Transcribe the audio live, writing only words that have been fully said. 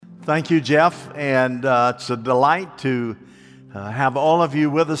Thank you, Jeff, and it's a delight to have all of you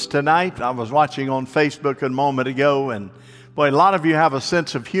with us tonight. I was watching on Facebook a moment ago, and boy, a lot of you have a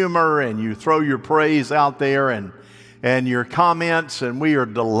sense of humor, and you throw your praise out there and your comments, and we are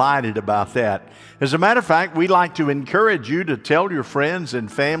delighted about that. As a matter of fact, we'd like to encourage you to tell your friends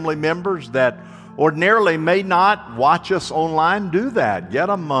and family members that ordinarily may not watch us online. Do that. Get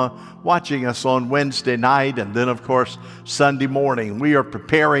them watching us on Wednesday night and then, of course, Sunday morning. We are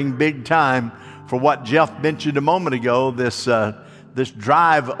preparing big time for what Jeff mentioned a moment ago, this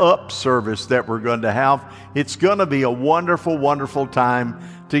drive-up service that we're going to have. It's going to be a wonderful, wonderful time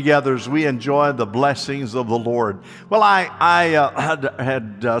together as we enjoy the blessings of the Lord. Well, I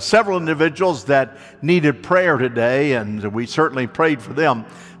had several individuals that needed prayer today, and we certainly prayed for them.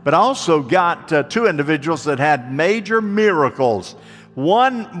 But I also got two individuals that had major miracles.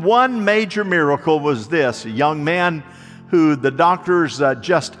 One major miracle was this: a young man who the doctors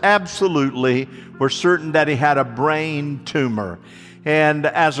just absolutely were certain that he had a brain tumor. And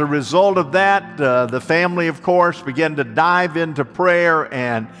as a result of that, the family, of course, began to dive into prayer,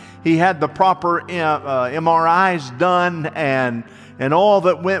 and he had the proper MRIs done and all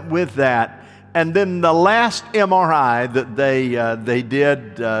that went with that. And then the last MRI that they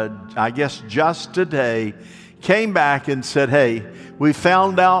did, I guess just today, came back and said, hey, we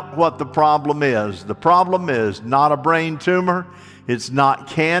found out what the problem is. The problem is not a brain tumor. It's not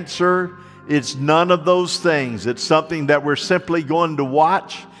cancer. It's none of those things. It's something that we're simply going to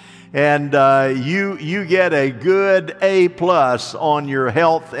watch. And you get a good A+ on your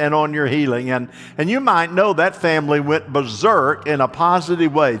health and on your healing. And you might know that family went berserk in a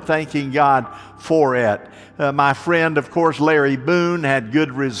positive way, thanking God for it. My friend, of course, Larry Boone, had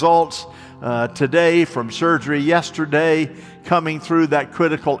good results today from surgery yesterday, coming through that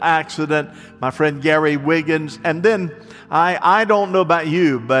critical accident. My friend Gary Wiggins. And then I don't know about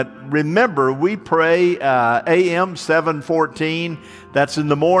you, but remember, we pray AM 714. That's in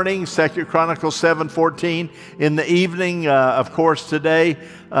the morning, 2 Chronicles 7:14. In the evening, of course, today,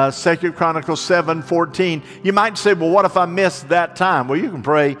 2 Chronicles 7:14. You might say, well, what if I missed that time? Well, you can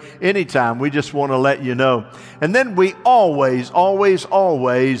pray anytime. We just want to let you know. And then we always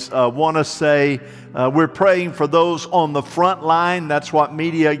want to say, we're praying for those on the front line. That's what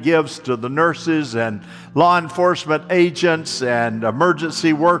media gives to the nurses and law enforcement agents and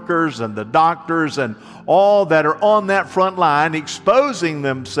emergency workers and the doctors and all that are on that front line, exposing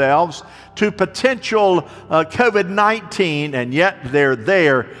themselves to potential COVID-19, and yet they're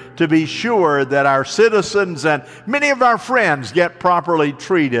there to be sure that our citizens and many of our friends get properly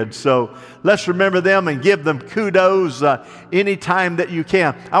treated. So let's remember them and give them kudos anytime that you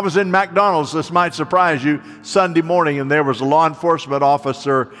can. I was in McDonald's, this might surprise you, Sunday morning, and there was a law enforcement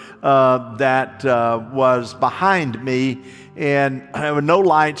officer that was behind me, and there were no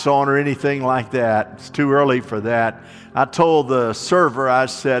lights on or anything like that. It's too early for that. I told the server, I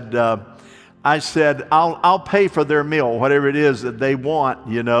said, I'll pay for their meal, whatever it is that they want,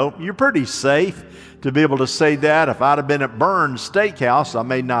 you know. You're pretty safe to be able to say that. If I'd have been at Burns Steakhouse, I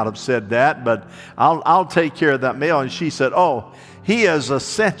may not have said that, but I'll take care of that meal. And she said, oh, he is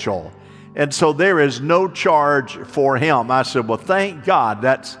essential, and so there is no charge for him. I said, well, thank God.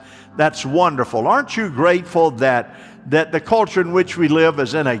 That's wonderful. Aren't you grateful that the culture in which we live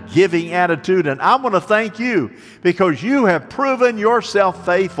is in a giving attitude? And I want to thank you because you have proven yourself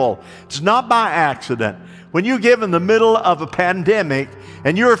faithful. It's not by accident. When you give in the middle of a pandemic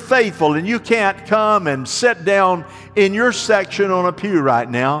and you're faithful and you can't come and sit down in your section on a pew right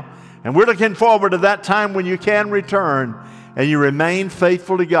now, and we're looking forward to that time when you can return and you remain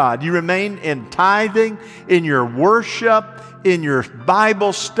faithful to God. You remain in tithing, in your worship, in your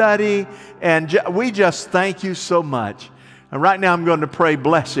Bible study, and we just thank you so much. And right now I'm going to pray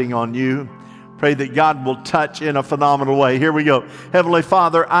blessing on you. Pray that God will touch in a phenomenal way. Here we go. Heavenly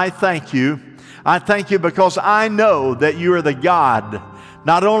Father, I thank you. I thank you because I know that you are the God,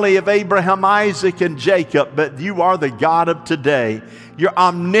 not only of Abraham, Isaac, and Jacob, but you are the God of today. You're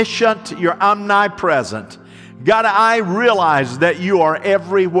omniscient. You're omnipresent. God, I realize that you are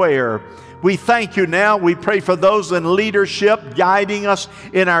everywhere. We thank you now. We pray for those in leadership guiding us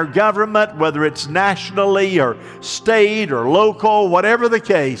in our government, whether it's nationally or state or local, whatever the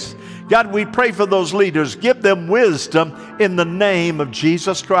case. God, we pray for those leaders. Give them wisdom in the name of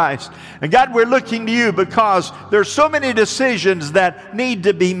Jesus Christ. And God, we're looking to you because there's so many decisions that need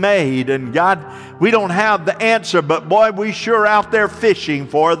to be made. And God, we don't have the answer, but boy, we sure out there fishing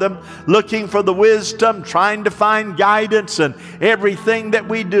for them, looking for the wisdom, trying to find guidance in everything that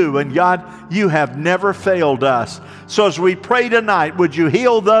we do. And God, you have never failed us. So as we pray tonight, would you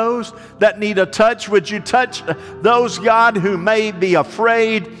heal those that need a touch? Would you touch those, God, who may be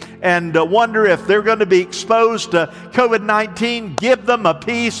afraid and wonder if they're going to be exposed to COVID-19. Give them a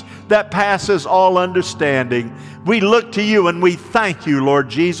peace that passes all understanding. We look to you and we thank you, Lord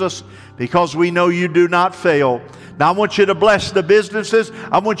Jesus, because we know you do not fail. Now I want you to bless the businesses.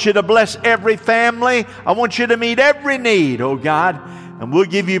 I want you to bless every family. I want you to meet every need, oh God. And we'll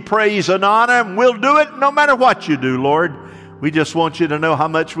give you praise and honor, and we'll do it no matter what you do, Lord. We just want you to know how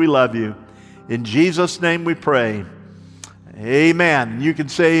much we love you. In Jesus' name we pray. Amen. You can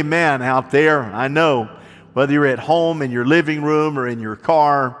say amen out there. I know whether you're at home, in your living room, or in your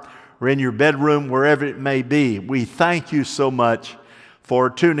car, or in your bedroom, wherever it may be. We thank you so much for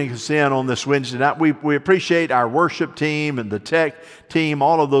tuning us in on this Wednesday night. We appreciate our worship team and the tech team,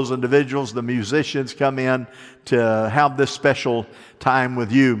 all of those individuals, the musicians come in to have this special time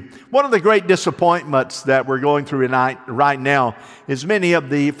with you. One of the great disappointments that we're going through right now is many of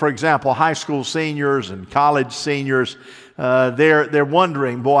the, for example, high school seniors and college seniors, they're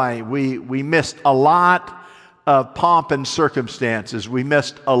wondering, boy, we missed a lot of pomp and circumstances. We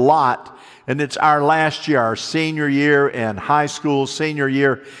missed a lot. And it's our last year, our senior year in high school, senior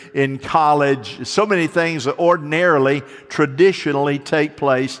year in college. So many things that ordinarily, traditionally take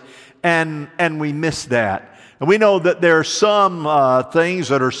place, and we miss that. And we know that there are some things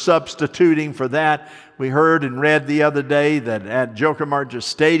that are substituting for that. We heard and read the other day that at Joker March's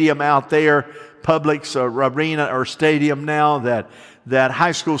Stadium out there, Publix arena or stadium now, that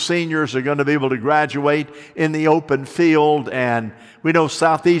high school seniors are going to be able to graduate in the open field. And we know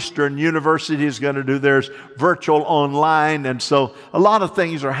Southeastern University is going to do theirs virtual online. And so a lot of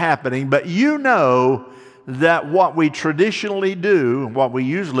things are happening. But you know that what we traditionally do, what we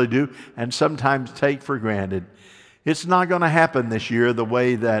usually do, and sometimes take for granted, it's not going to happen this year the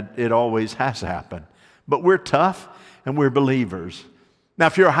way that it always has happened. But we're tough and we're believers. Now,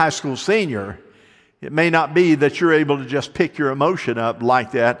 if you're a high school senior, it may not be that you're able to just pick your emotion up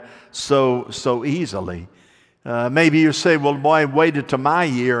like that so easily. Maybe you say, well, boy, I waited to my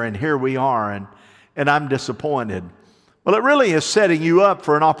year and here we are, and I'm disappointed. Well, it really is setting you up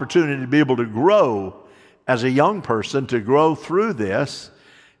for an opportunity to be able to grow as a young person, to grow through this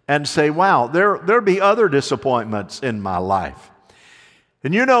and say, wow, there'll be other disappointments in my life.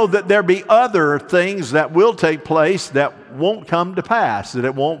 And you know that there'll be other things that will take place that won't come to pass, that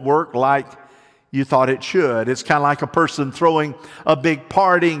it won't work like you thought it should. It's kind of like a person throwing a big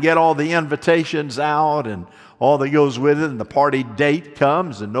party and get all the invitations out and all that goes with it, and the party date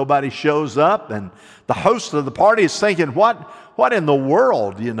comes and nobody shows up, and the host of the party is thinking, what in the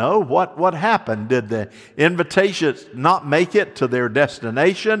world, what happened? Did the invitations not make it to their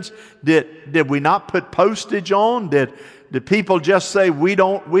destinations? Did we not put postage on? Did people just say, we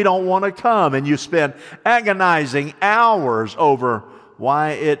don't want to come? And you spend agonizing hours over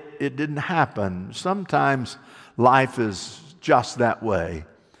why it didn't happen. Sometimes life is just that way.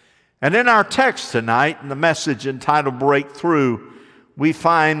 And in our text tonight, in the message entitled Breakthrough, we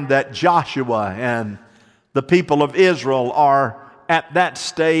find that Joshua and the people of Israel are at that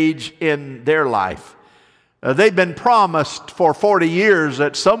stage in their life. They've been promised for 40 years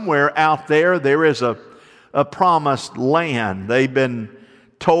that somewhere out there is a promised land. They've been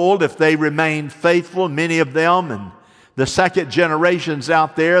told if they remain faithful, many of them, and the second generations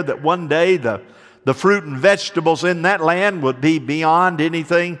out there, that one day the fruit and vegetables in that land would be beyond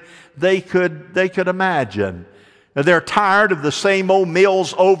anything they could imagine. They're tired of the same old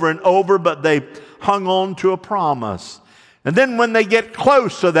meals over and over, but they hung on to a promise. And then when they get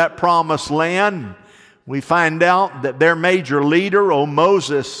close to that promised land, we find out that their major leader,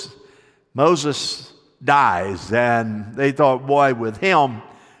 Moses dies. And they thought, boy, with him,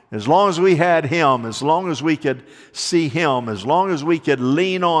 as long as we had him, as long as we could see him, as long as we could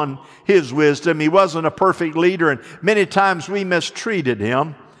lean on his wisdom, he wasn't a perfect leader, and many times we mistreated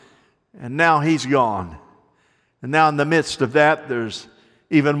him, and now he's gone. And now in the midst of that, there's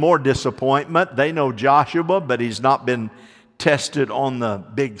even more disappointment. They know Joshua, but he's not been tested on the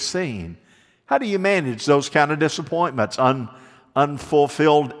big scene. How do you manage those kind of disappointments,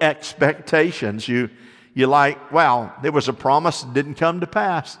 unfulfilled expectations? You're like, wow, there was a promise that didn't come to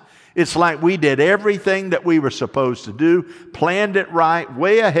pass. It's like we did everything that we were supposed to do, planned it right,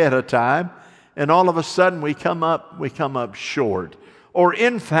 way ahead of time, and all of a sudden we come up short. Or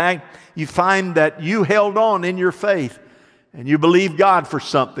in fact, you find that you held on in your faith and you believed God for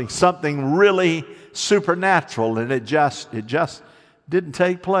something really supernatural, and it just didn't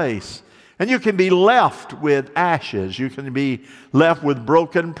take place. And you can be left with ashes. You can be left with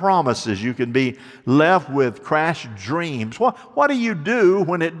broken promises. You can be left with crashed dreams. What do you do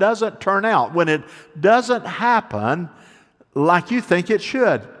when it doesn't turn out, when it doesn't happen like you think it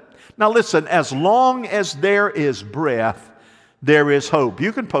should? Now listen, as long as there is breath, there is hope.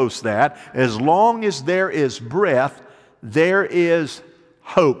 You can post that. As long as there is breath, there is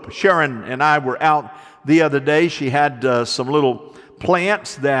hope. Sharon and I were out the other day. She had some little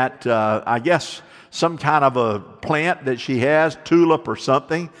plants that I guess some kind of a plant that she has, tulip or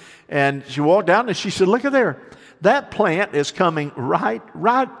something. And she walked down and she said, look at there. That plant is coming right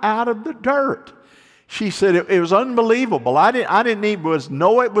out of the dirt. She said it was unbelievable. I didn't even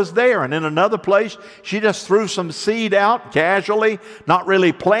know it was there. And in another place, she just threw some seed out casually, not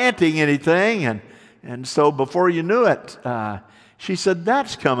really planting anything. And so before you knew it, she said,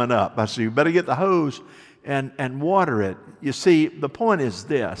 that's coming up. I said, you better get the hose and water it. You see, the point is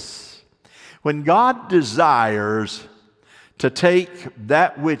this. When God desires to take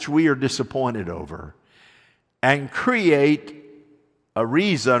that which we are disappointed over and create a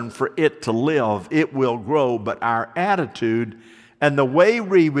reason for it to live, it will grow. But our attitude and the way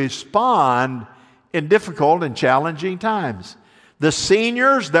we respond in difficult and challenging times. The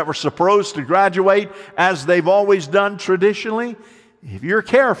seniors that were supposed to graduate as they've always done traditionally, if you're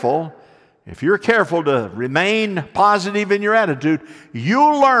careful to remain positive in your attitude,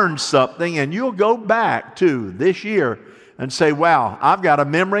 you'll learn something and you'll go back to this year and say, wow, I've got a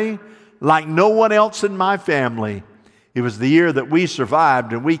memory like no one else in my family. It was the year that we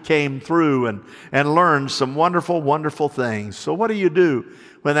survived and we came through and learned some wonderful, wonderful things. So what do you do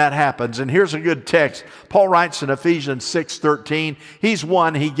when that happens? And here's a good text. Paul writes in Ephesians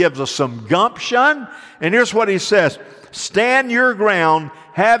 6:13. He gives us some gumption. And here's what he says. Stand your ground,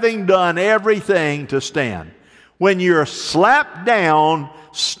 having done everything to stand. When you're slapped down,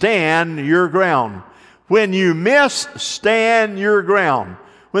 stand your ground. When you miss, stand your ground.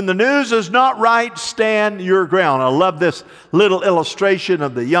 When the news is not right, stand your ground. I love this little illustration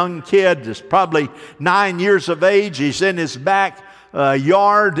of the young kid that's probably 9 years of age. He's in his back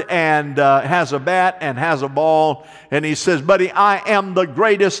yard and has a bat and has a ball. And he says, buddy, I am the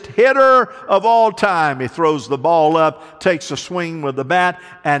greatest hitter of all time. He throws the ball up, takes a swing with the bat,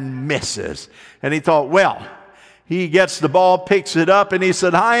 and misses. And he thought, well, he gets the ball, picks it up, and he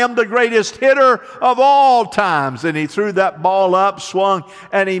said, I am the greatest hitter of all times. And he threw that ball up, swung,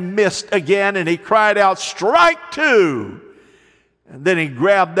 and he missed again, and he cried out, strike two. And then he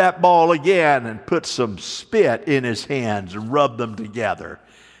grabbed that ball again and put some spit in his hands and rubbed them together.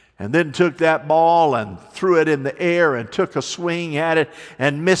 And then took that ball and threw it in the air and took a swing at it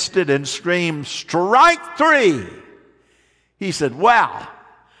and missed it and screamed, strike three. He said, wow,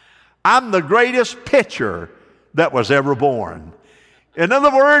 I'm the greatest pitcher that was ever born. In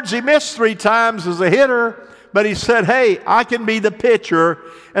other words, he missed 3 times as a hitter, but he said, hey, I can be the pitcher.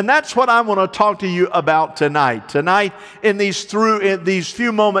 And that's what I want to talk to you about tonight. Tonight, in these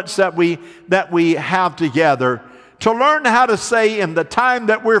few moments that we have together, to learn how to say in the time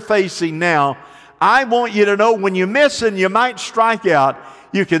that we're facing now, I want you to know when you miss and you might strike out,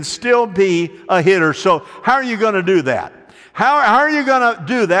 you can still be a hitter. So how are you going to do that? How are you going to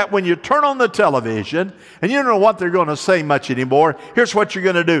do that when you turn on the television and you don't know what they're going to say much anymore? Here's what you're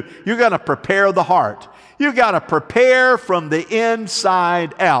going to do. You're going to prepare the heart. You've got to prepare from the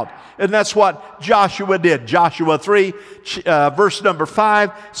inside out. And that's what Joshua did. Joshua 3, verse number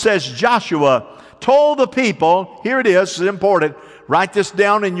 5 says, Joshua told the people, here it is, it's important. Write this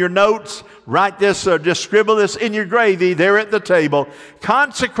down in your notes. Write this or just scribble this in your gravy there at the table.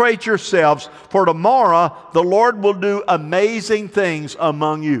 Consecrate yourselves, for tomorrow the Lord will do amazing things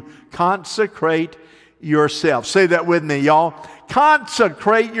among you. Consecrate yourself. Say that with me, y'all.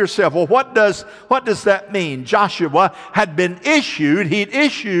 Consecrate yourself. Well, what does that mean? Joshua he'd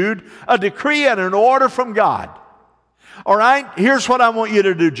issued a decree and an order from God. All right, here's what I want you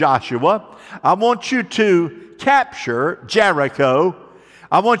to do, Joshua. I want you to capture Jericho.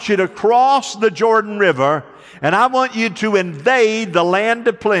 I want you to cross the Jordan River, and I want you to invade the land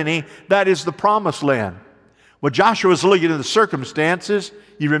of plenty, that is the promised land. Well, Joshua was looking at the circumstances.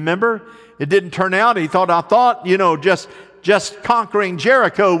 You remember? It didn't turn out. I thought, just conquering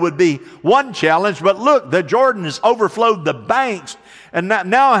Jericho would be one challenge, but look, the Jordan has overflowed the banks, and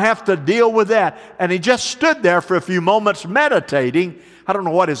now I have to deal with that. And he just stood there for a few moments meditating. I don't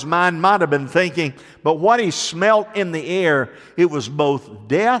know what his mind might have been thinking, but what he smelt in the air, it was both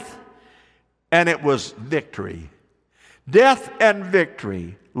death and it was victory. Death and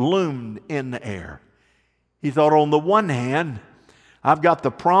victory loomed in the air. He thought, on the one hand, I've got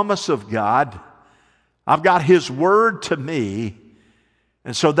the promise of God. I've got His word to me,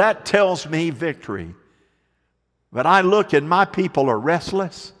 and so that tells me victory. But I look and my people are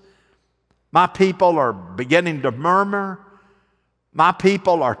restless. My people are beginning to murmur. My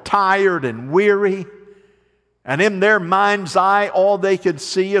people are tired and weary. And in their mind's eye, all they can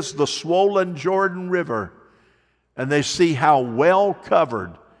see is the swollen Jordan River. and they see how well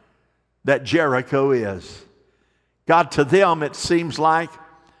covered that Jericho is. God, to them it seems like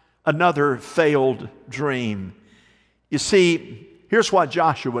another failed dream. You see, here's what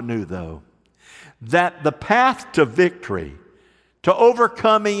Joshua knew though, that the path to victory, to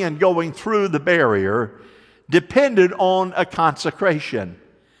overcoming and going through the barrier, depended on a consecration.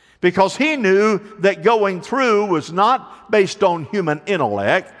 Because he knew that going through was not based on human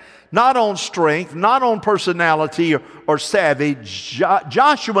intellect, not on strength, not on personality or savvy.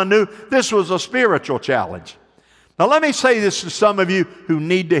 Joshua knew this was a spiritual challenge. Now let me say this to some of you who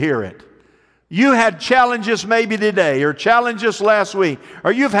need to hear it. You had challenges maybe today, or challenges last week,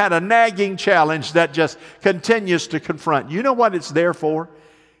 or you've had a nagging challenge that just continues to confront. You know what it's there for?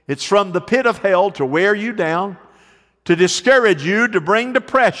 It's from the pit of hell to wear you down, to discourage you, to bring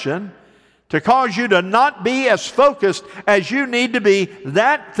depression, to cause you to not be as focused as you need to be.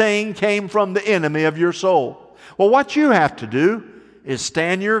 That thing came from the enemy of your soul. Well, what you have to do is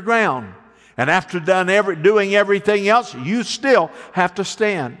stand your ground. And after doing everything else, you still have to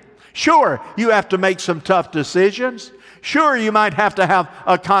stand. Sure, you have to make some tough decisions. Sure, you might have to have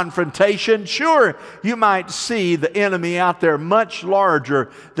a confrontation. Sure, you might see the enemy out there much larger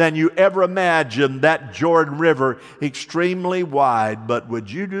than you ever imagined, that Jordan River extremely wide. But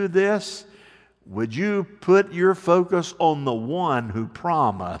would you do this? Would you put your focus on the one who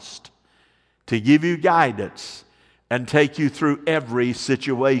promised to give you guidance and take you through every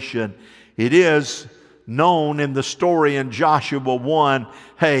situation? It is known in the story in Joshua 1.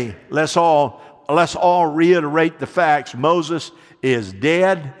 Hey, let's all reiterate the facts. Moses is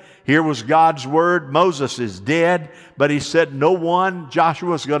dead. Here was God's word. Moses is dead, but he said no one,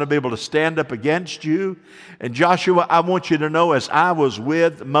 Joshua, is going to be able to stand up against you. And Joshua, I want you to know, as I was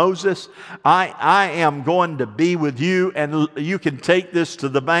with Moses, I am going to be with you, and you can take this to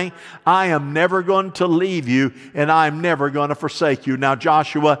the bank. I am never going to leave you, and I'm never going to forsake you. Now,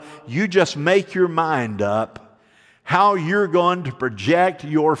 Joshua, you just make your mind up how you're going to project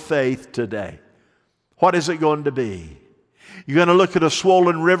your faith today. What is it going to be? You're going to look at a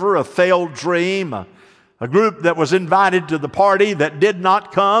swollen river, a failed dream, a group that was invited to the party that did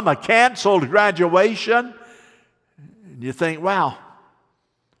not come, a canceled graduation. And you think, wow,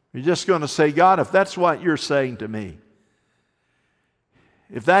 you're just going to say, God, if that's what you're saying to me,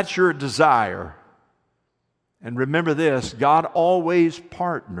 if that's your desire, and remember this, God always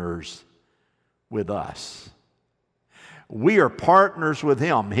partners with us. We are partners with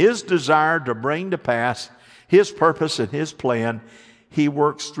Him. His desire to bring to pass His purpose and His plan, He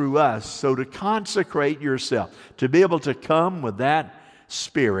works through us. So to consecrate yourself, to be able to come with that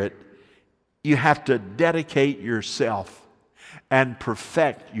spirit, you have to dedicate yourself and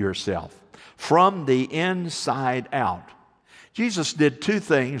perfect yourself from the inside out. Jesus did two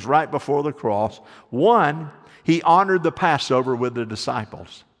things right before the cross. One, He honored the Passover with the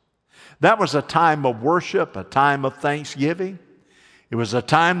disciples. That was a time of worship, a time of thanksgiving. It was a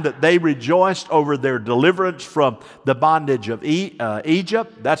time that they rejoiced over their deliverance from the bondage of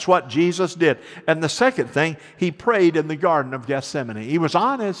Egypt. That's what Jesus did. And the second thing, He prayed in the Garden of Gethsemane. He was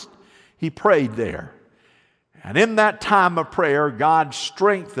honest. He prayed there. And in that time of prayer, God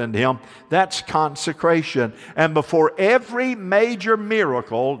strengthened Him. That's consecration. And before every major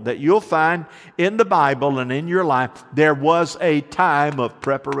miracle that you'll find in the Bible and in your life, there was a time of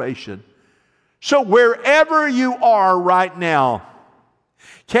preparation. So wherever you are right now,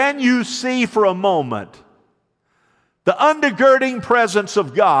 can you see for a moment the undergirding presence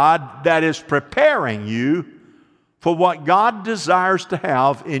of God that is preparing you for what God desires to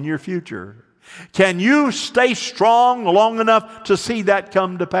have in your future? Can you stay strong long enough to see that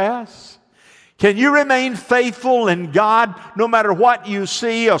come to pass? Can you remain faithful in God no matter what you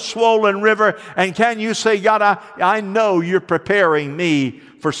see, a swollen river? And can you say, God, I know you're preparing me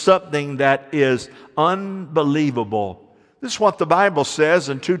for something that is unbelievable. This is what the Bible says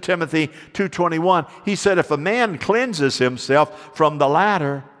in 2 Timothy 2:21. He said, if a man cleanses himself from the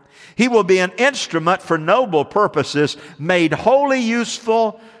latter, he will be an instrument for noble purposes, made wholly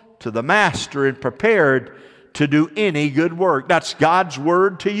useful to the master and prepared to do any good work. That's God's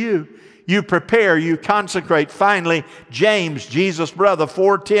word to you. You prepare, you consecrate. Finally, James, Jesus' brother,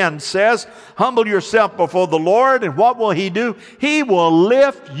 4:10 says, humble yourself before the Lord, and what will He do? He will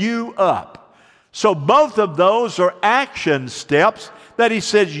lift you up. So both of those are action steps that He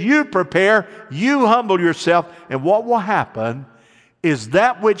says you prepare, you humble yourself, and what will happen is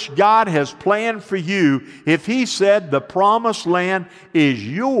that which God has planned for you. If He said the promised land is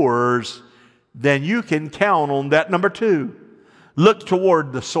yours, then you can count on that. Number two, look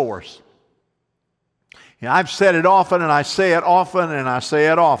toward the source. I've said it often, and I say it often, and I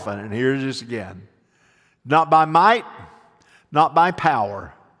say it often, and here's this again. Not by might, not by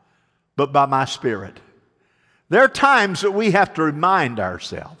power, but by my Spirit. There are times that we have to remind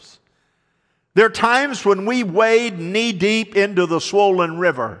ourselves. There are times when we wade knee deep into the swollen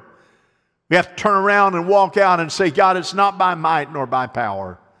river. We have to turn around and walk out and say, God, it's not by might nor by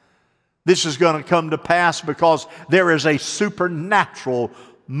power. This is going to come to pass because there is a supernatural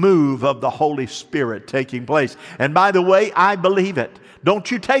move of the Holy Spirit taking place. And by the way, I believe it.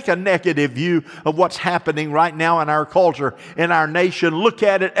 Don't you take a negative view of what's happening right now in our culture, in our nation. Look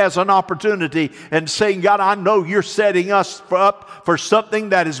at it as an opportunity and saying, God, I know you're setting us up for something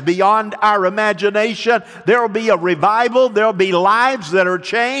that is beyond our imagination. There will be a revival. There will be lives that are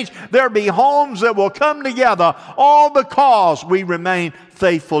changed. There will be homes that will come together, all because we remain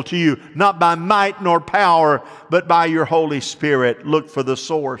faithful to you, not by might nor power, but by your Holy Spirit. Look for the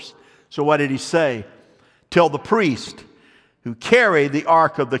source. So what did he say? Tell the priest who carry the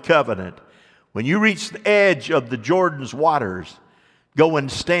Ark of the Covenant, when you reach the edge of the Jordan's waters, go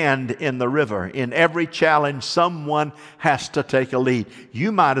and stand in the river. In every challenge, someone has to take a lead.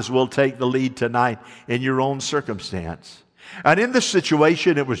 You might as well take the lead tonight in your own circumstance. And in this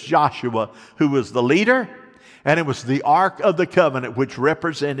situation, it was Joshua who was the leader, and it was the Ark of the Covenant, which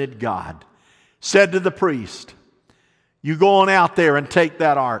represented God, said to the priest, you go on out there and take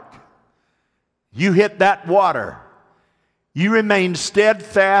that ark. You hit that water. You remain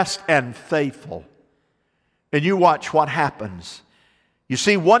steadfast and faithful. And you watch what happens. You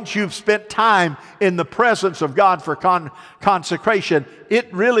see, once you've spent time in the presence of God for consecration,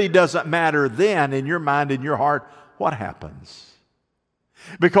 it really doesn't matter then in your mind and your heart what happens.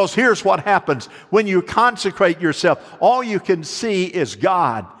 Because here's what happens. When you consecrate yourself, all you can see is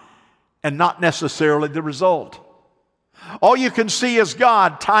God and not necessarily the result. All you can see is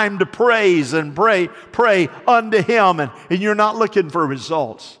God, time to praise and pray unto Him, and you're not looking for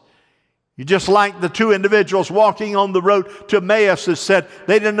results. You're just like the two individuals walking on the road to Emmaus that said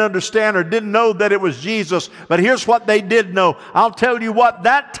they didn't understand or didn't know that it was Jesus. But here's what they did know. I'll tell you what,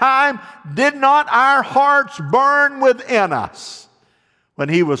 that time did not our hearts burn within us when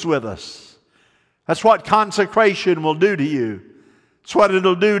He was with us. That's what consecration will do to you. It's what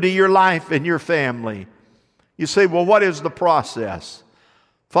it'll do to your life and your family. You say, well, what is the process?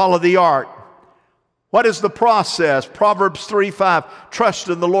 Follow the ark. What is the process? Proverbs 3:5, trust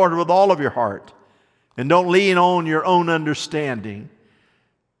in the Lord with all of your heart and don't lean on your own understanding.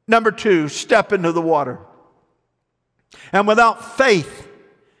 Number 2, step into the water. And without faith,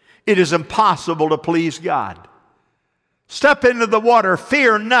 it is impossible to please God. Step into the water,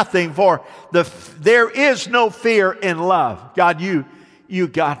 fear nothing, for there is no fear in love. God, you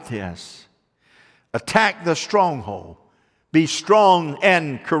got this. Attack the stronghold. Be strong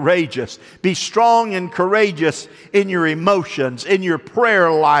and courageous. Be strong and courageous in your emotions, in your prayer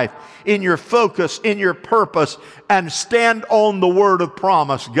life, in your focus, in your purpose, and stand on the word of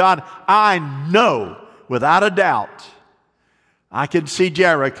promise. God, I know without a doubt, I can see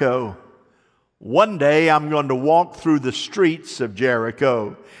Jericho. One day I'm going to walk through the streets of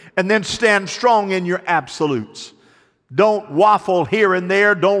Jericho and then stand strong in your absolutes. Don't waffle here and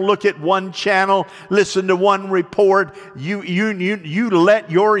there. Don't look at one channel. Listen to one report. You let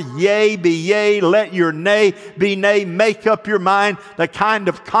your yea be yea. Let your nay be nay. Make up your mind the kind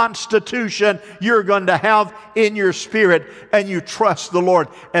of constitution you're going to have in your spirit, and you trust the Lord.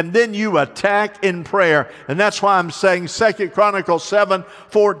 And then you attack in prayer. And that's why I'm saying 2 Chronicles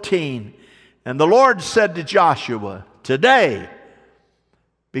 7:14. And the Lord said to Joshua, today,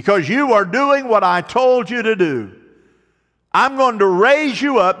 because you are doing what I told you to do, I'm going to raise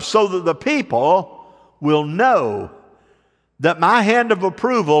you up so that the people will know that my hand of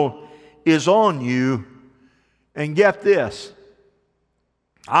approval is on you. And get this,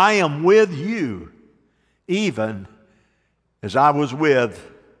 I am with you even as I was with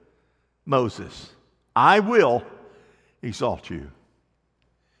Moses. I will exalt you.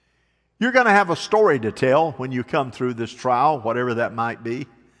 You're going to have a story to tell when you come through this trial, whatever that might be.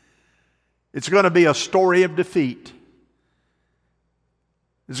 It's going to be a story of defeat.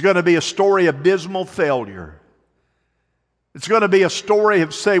 It's going to be a story of dismal failure. It's going to be a story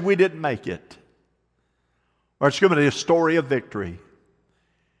of, say, we didn't make it. Or it's going to be a story of victory.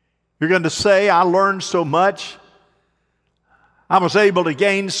 You're going to say, I learned so much. I was able to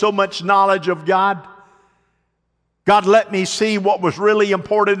gain so much knowledge of God. God let me see what was really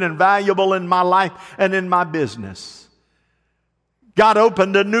important and valuable in my life and in my business. God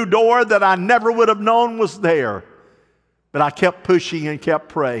opened a new door that I never would have known was there. But I kept pushing and kept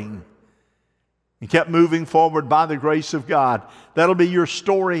praying and kept moving forward by the grace of God. That'll be your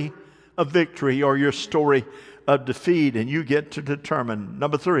story of victory or your story of defeat, and you get to determine.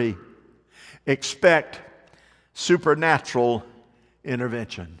 Number 3, expect supernatural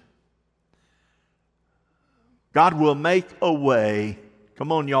intervention. God will make a way.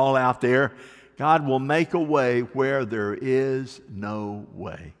 Come on, y'all out there. God will make a way where there is no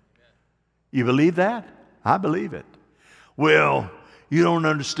way. You believe that? I believe it. Well, you don't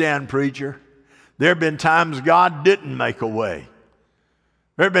understand, preacher. There have been times God didn't make a way.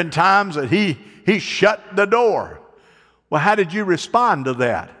 There have been times that He shut the door. Well, how did you respond to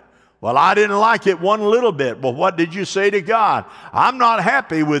that? Well, I didn't like it one little bit. Well, what did you say to God? I'm not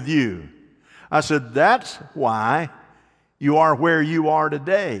happy with you. I said, that's why you are where you are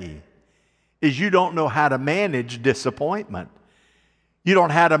today, is you don't know how to manage disappointment. You don't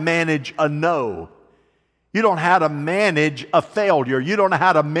know how to manage a no. You don't know how to manage a failure. You don't know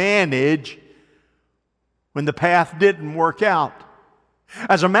how to manage when the path didn't work out.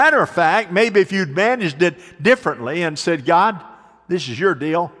 As a matter of fact, maybe if you'd managed it differently and said, God, this is your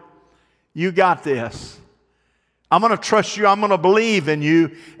deal. You got this. I'm going to trust you. I'm going to believe in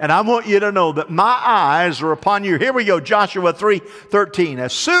you. And I want you to know that my eyes are upon you. Here we go, Joshua 3:13.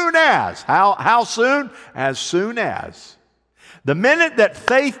 As soon as, how soon? As soon as. The minute that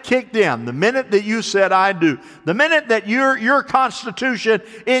faith kicked in, the minute that you said, I do, the minute that your constitution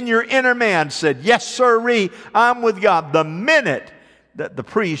in your inner man said, yes, sirree, I'm with God, the minute that the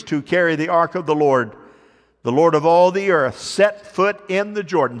priest who carried the ark of the Lord of all the earth, set foot in the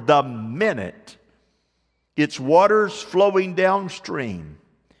Jordan, the minute its waters flowing downstream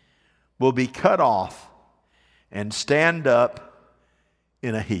will be cut off and stand up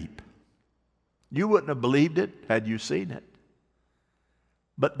in a heap. You wouldn't have believed it had you seen it.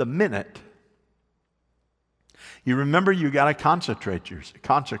 But the minute, you remember you got to consecrate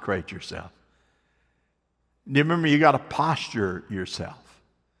yourself. You remember you got to posture yourself.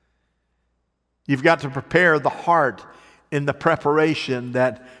 You've got to prepare the heart in the preparation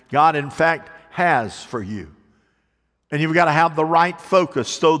that God in fact has for you. And you've got to have the right focus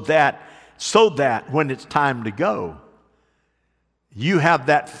so that when it's time to go, you have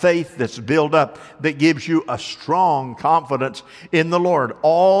that faith that's built up that gives you a strong confidence in the Lord.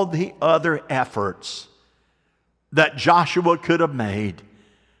 All the other efforts that Joshua could have made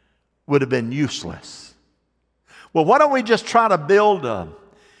would have been useless. Well, why don't we just try to build a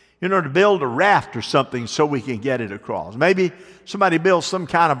raft or something so we can get it across? Maybe somebody builds some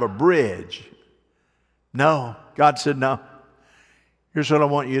kind of a bridge. No, God said no. Here's what I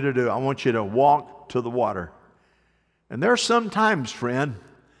want you to do. I want you to walk to the water. And there's sometimes, friend,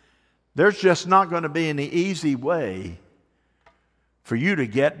 there's just not going to be any easy way for you to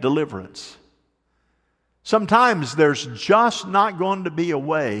get deliverance. Sometimes there's just not going to be a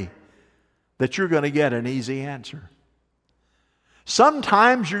way that you're going to get an easy answer.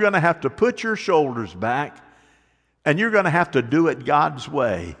 Sometimes you're going to have to put your shoulders back and you're going to have to do it God's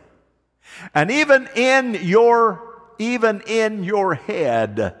way. And even in your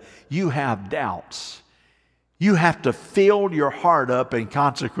head, you have doubts. You have to fill your heart up and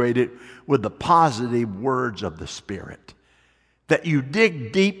consecrate it with the positive words of the Spirit. That you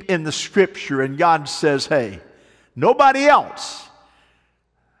dig deep in the Scripture and God says, hey, no one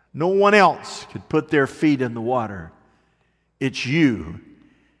else could put their feet in the water. It's you.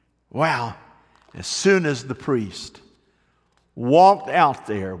 Wow. As soon as the priest walked out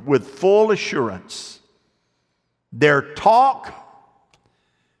there with full assurance, their talk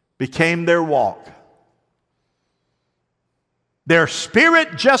became their walk. Their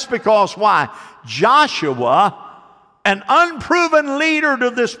spirit, just because, why? Joshua, an unproven leader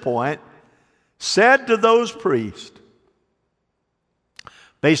to this point, said to those priests,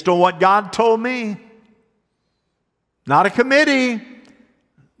 based on what God told me, not a committee,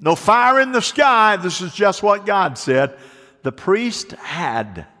 no fire in the sky, this is just what God said. The priest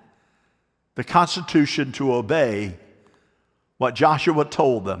had the constitution to obey what Joshua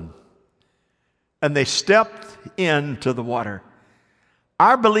told them. And they stepped into the water.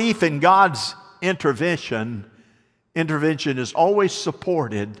 Our belief in God's intervention is always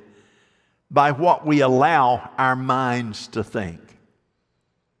supported by what we allow our minds to think.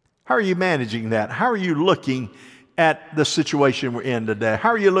 How are you managing that? How are you looking at the situation we're in today? How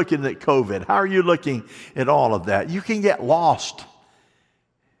are you looking at COVID? How are you looking at all of that? You can get lost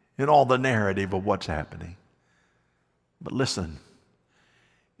in all the narrative of what's happening. But listen,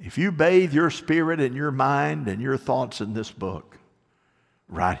 if you bathe your spirit and your mind and your thoughts in this book,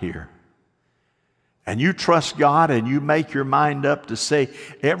 right here, and you trust God and you make your mind up to say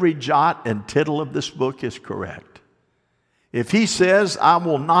every jot and tittle of this book is correct. If He says, I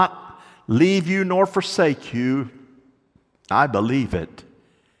will not leave you nor forsake you, I believe it.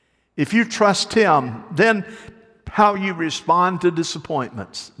 If you trust Him, then how you respond to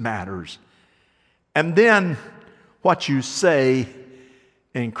disappointments matters. And then what you say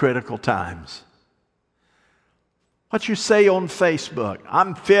in critical times. What you say on Facebook.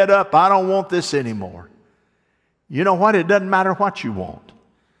 I'm fed up. I don't want this anymore. You know what? It doesn't matter what you want.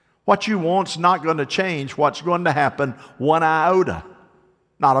 What you want's not going to change what's going to happen one iota,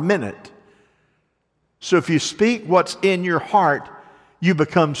 not a minute. So if you speak what's in your heart, you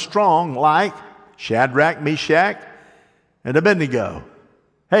become strong like Shadrach, Meshach, and Abednego.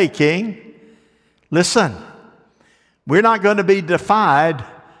 Hey, king, listen, we're not going to be defied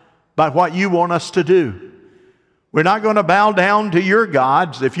by what you want us to do. We're not going to bow down to your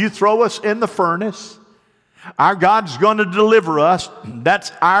gods. If you throw us in the furnace, our God's going to deliver us.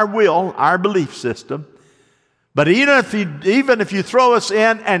 That's our will, our belief system. But even if you throw us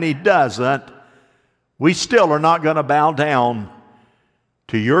in and He doesn't, we still are not going to bow down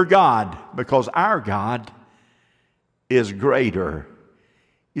to your God, because our God is greater.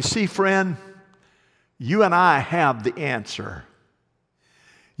 You see, friend, you and I have the answer.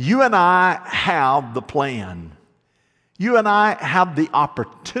 You and I have the plan. You and I have the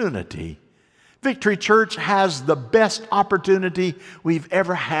opportunity. Victory Church has the best opportunity we've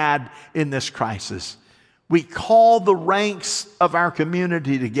ever had in this crisis. We call the ranks of our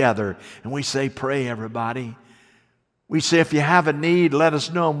community together and we say, pray everybody. We say, if you have a need, let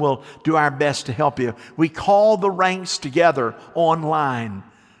us know and we'll do our best to help you. We call the ranks together online.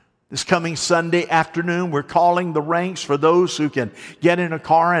 This coming Sunday afternoon, we're calling the ranks for those who can get in a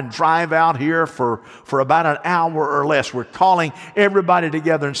car and drive out here for about an hour or less. We're calling everybody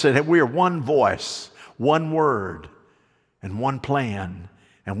together and saying, hey, we are one voice, one word, and one plan.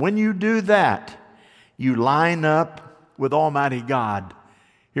 And when you do that, you line up with Almighty God.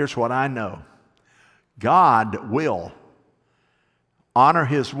 Here's what I know. God will honor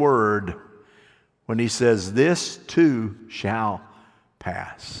His word when He says, this too shall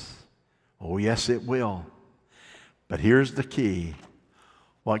pass. Oh, yes, it will. But here's the key.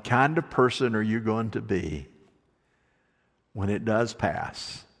 What kind of person are you going to be when it does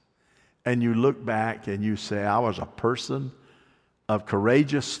pass? And you look back and you say, I was a person of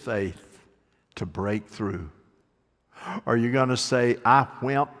courageous faith to break through. Or are you going to say, I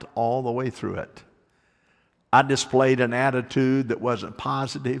went all the way through it. I displayed an attitude that wasn't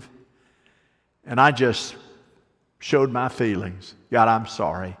positive, and I just showed my feelings. God, I'm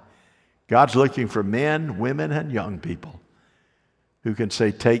sorry. God's looking for men, women, and young people who can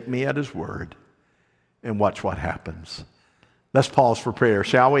say, take me at His word, and watch what happens. Let's pause for prayer,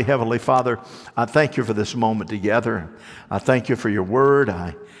 shall we? Heavenly Father, I thank you for this moment together. I thank you for your word.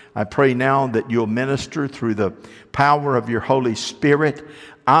 I pray now that you'll minister through the power of your Holy Spirit.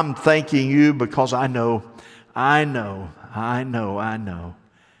 I'm thanking you because I know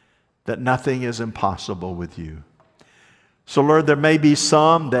that nothing is impossible with you. So, Lord, there may be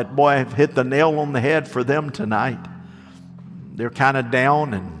some that, boy, have hit the nail on the head for them tonight. They're kind of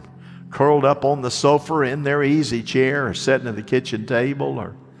down and curled up on the sofa in their easy chair or sitting at the kitchen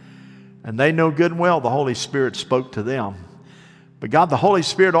table. And they know good and well the Holy Spirit spoke to them. But God, the Holy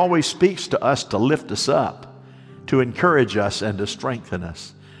Spirit always speaks to us to lift us up, to encourage us and to strengthen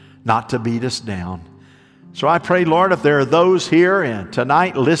us, not to beat us down. So I pray, Lord, if there are those here and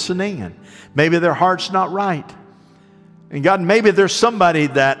tonight listening and maybe their heart's not right, and God, maybe there's somebody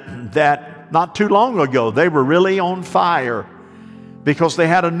that not too long ago, they were really on fire because they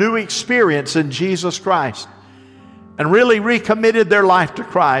had a new experience in Jesus Christ and really recommitted their life to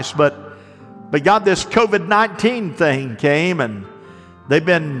Christ. But God, this COVID-19 thing came and they've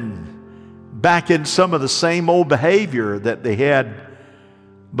been back in some of the same old behavior that they had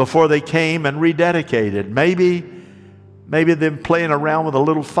before they came and rededicated. Maybe they've been playing around with a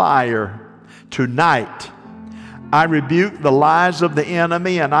little fire. Tonight, I rebuke the lies of the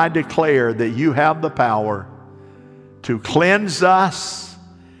enemy and I declare that you have the power to cleanse us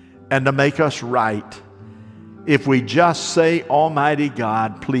and to make us right. If we just say, Almighty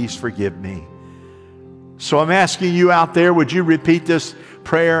God, please forgive me. So I'm asking you out there, would you repeat this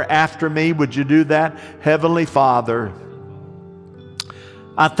prayer after me? Would you do that? Heavenly Father,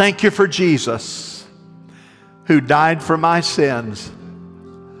 I thank you for Jesus who died for my sins.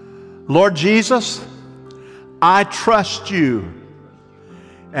 Lord Jesus, I trust you,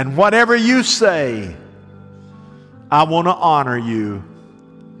 and whatever you say, I want to honor you.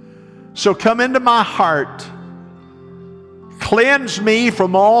 So come into my heart, cleanse me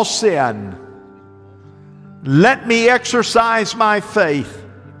from all sin. Let me exercise my faith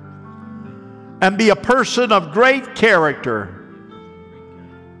and be a person of great character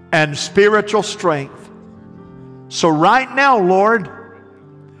and spiritual strength. So right now, Lord,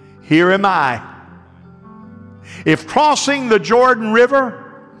 here am I. If crossing the Jordan River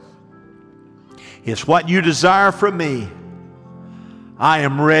It's what you desire from me. I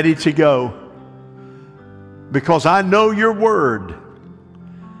am ready to go because I know your word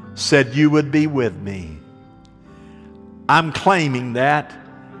said you would be with me. I'm claiming that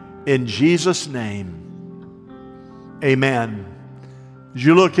in Jesus' name. Amen. As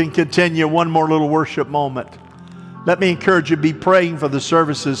you look and continue, one more little worship moment. Let me encourage you to be praying for the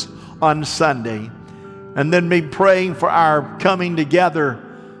services on Sunday, and then be praying for our coming together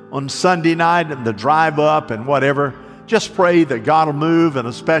on Sunday night and the drive up and whatever. Just pray that God will move in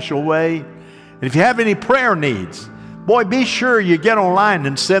a special way. And if you have any prayer needs, boy, be sure you get online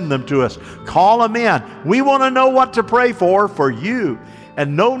and send them to us. Call them in. We want to know what to pray for you.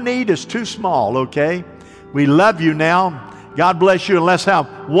 And no need is too small, okay? We love you now. God bless you. And let's have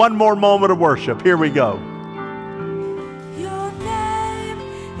one more moment of worship. Here we go. Your name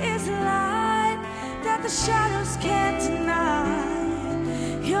is light that the shadows can't deny.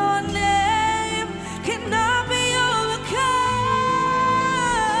 Your name cannot be overcome.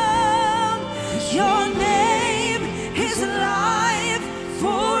 Your name is life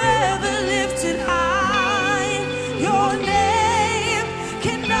forever lifted high. Your name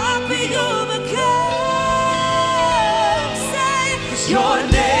cannot be overcome. Say, your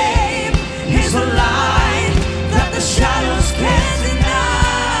name is light that the shadows can't deny.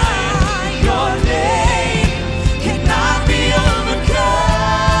 Your name cannot be overcome.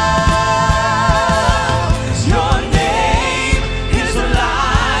 Your name is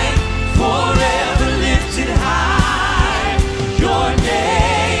light forever lifted high. Your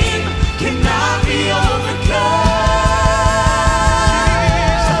name cannot be overcome.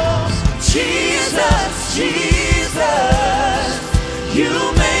 Jesus, Jesus, you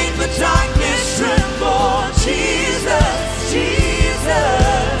make the darkness tremble. Jesus,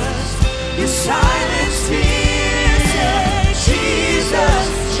 Jesus, you silence fear. Jesus,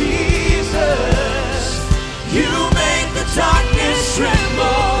 Jesus, you make the darkness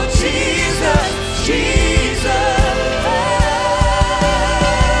tremble. Jesus, Jesus.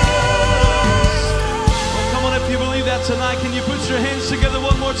 Well, come on, if you believe that tonight, can you put your hands together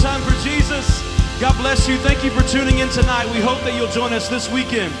one more time for Jesus? God bless you. Thank you for tuning in tonight. We hope that you'll join us this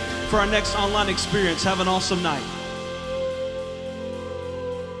weekend for our next online experience. Have an awesome night.